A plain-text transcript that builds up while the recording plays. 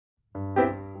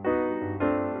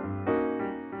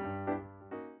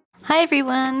Hi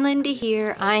everyone, Linda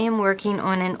here. I am working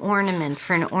on an ornament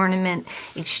for an ornament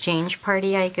exchange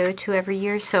party I go to every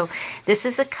year. So this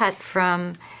is a cut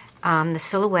from the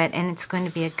silhouette, and it's going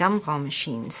to be a gumball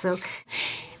machine. So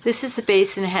this is the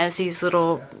base, and it has these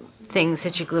little things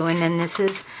that you glue, and then this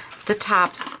is the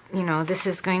tops. You know, this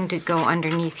is going to go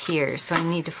underneath here. So I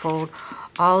need to fold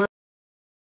all of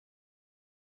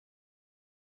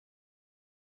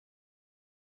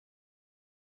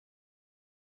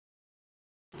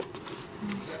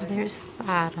So there's the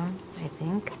bottom, I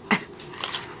think.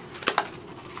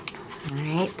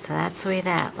 Alright, so that's the way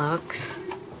that looks.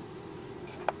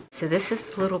 So this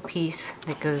is the little piece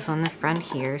that goes on the front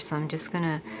here. So I'm just going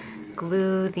to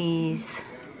glue these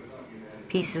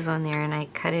pieces on there, and I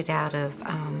cut it out of,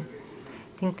 I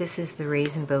think this is the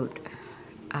Raisin Boat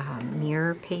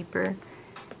mirror paper.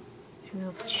 It's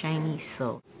real shiny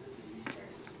silk.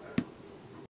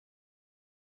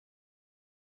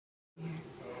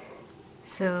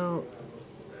 So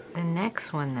the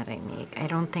next one that I make, I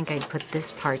don't think I'd put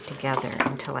this part together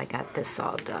until I got this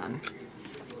all done.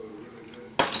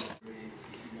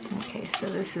 Okay, so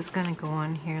this is going to go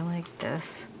on here like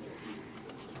this.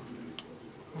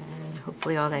 And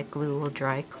hopefully all that glue will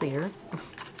dry clear.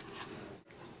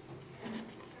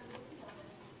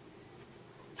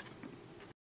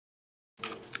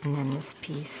 And then this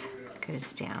piece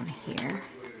goes down here.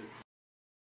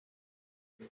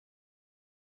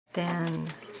 Then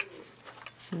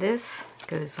this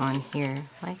goes on here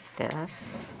like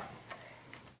this.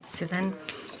 So then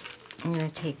I'm going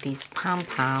to take these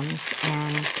pom-poms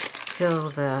and fill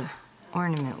the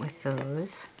ornament with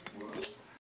those.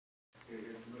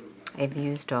 I've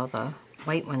used all the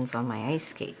white ones on my ice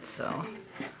skates, so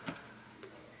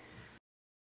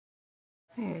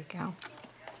there you go.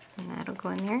 And that'll go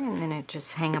in there, and then it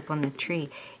just hang up on the tree.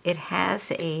 It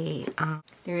has a,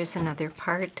 there is another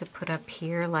part to put up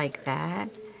here like that.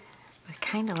 I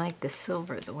kind of like the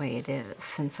silver the way it is,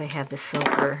 since I have the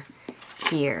silver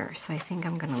here. So I think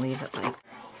I'm going to leave it like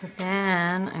that. So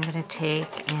then I'm going to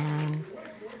take and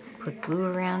put glue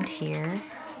around here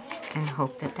and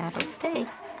hope that that'll stay.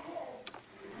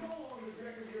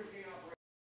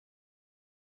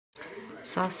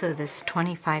 There's also this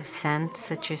 25 cents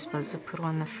that you're supposed to put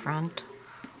on the front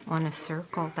on a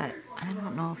circle, but I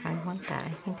don't know if I want that. I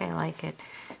think I like it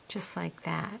just like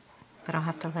that, but I'll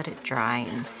have to let it dry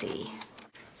and see.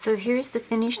 So here's the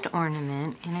finished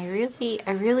ornament, and I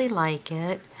really like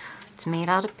it. It's made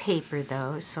out of paper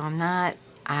though, so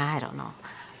I don't know,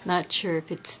 not sure if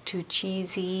it's too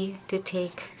cheesy to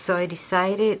take. So I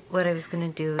decided what I was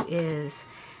going to do is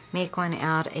make one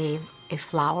out of a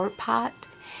flower pot.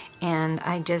 And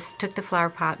I just took the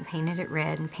flower pot and painted it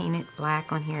red and painted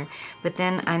black on here. But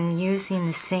then I'm using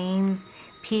the same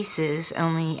pieces,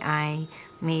 only I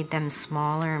made them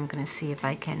smaller. I'm going to see if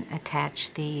I can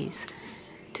attach these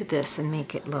to this and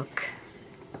make it look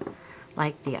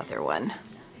like the other one.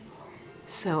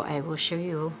 So I will show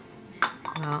you,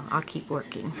 well, I'll keep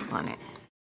working on it.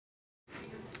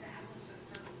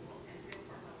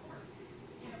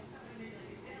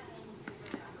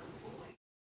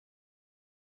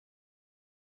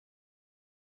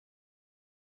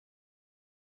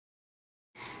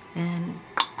 Then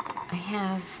I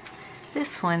have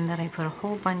this one that I put a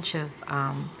whole bunch of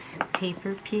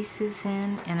paper pieces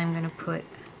in, and I'm going to put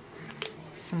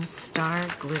some star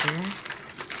glitter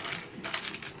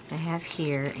I have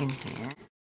here in here.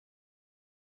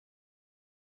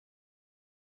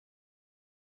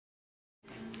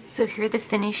 So here are the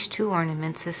finished two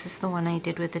ornaments. This is the one I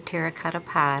did with the terracotta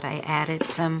pot. I added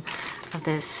some of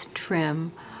this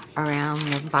trim around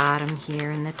the bottom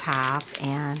here and the top,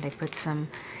 and I put some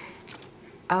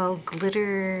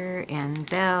glitter and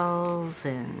bells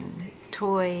and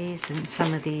toys and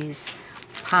some of these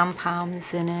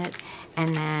pom-poms in it.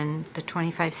 And then the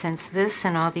 25 cents. This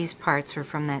and all these parts were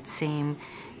from that same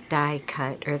die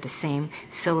cut, or the same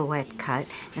silhouette cut.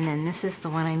 And then this is the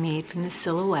one I made from the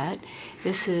silhouette.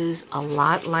 This is a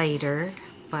lot lighter,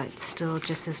 but still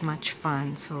just as much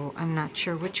fun. So I'm not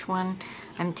sure which one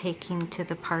I'm taking to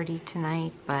the party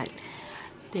tonight, but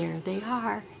there they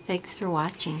are. Thanks for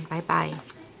watching. Bye-bye.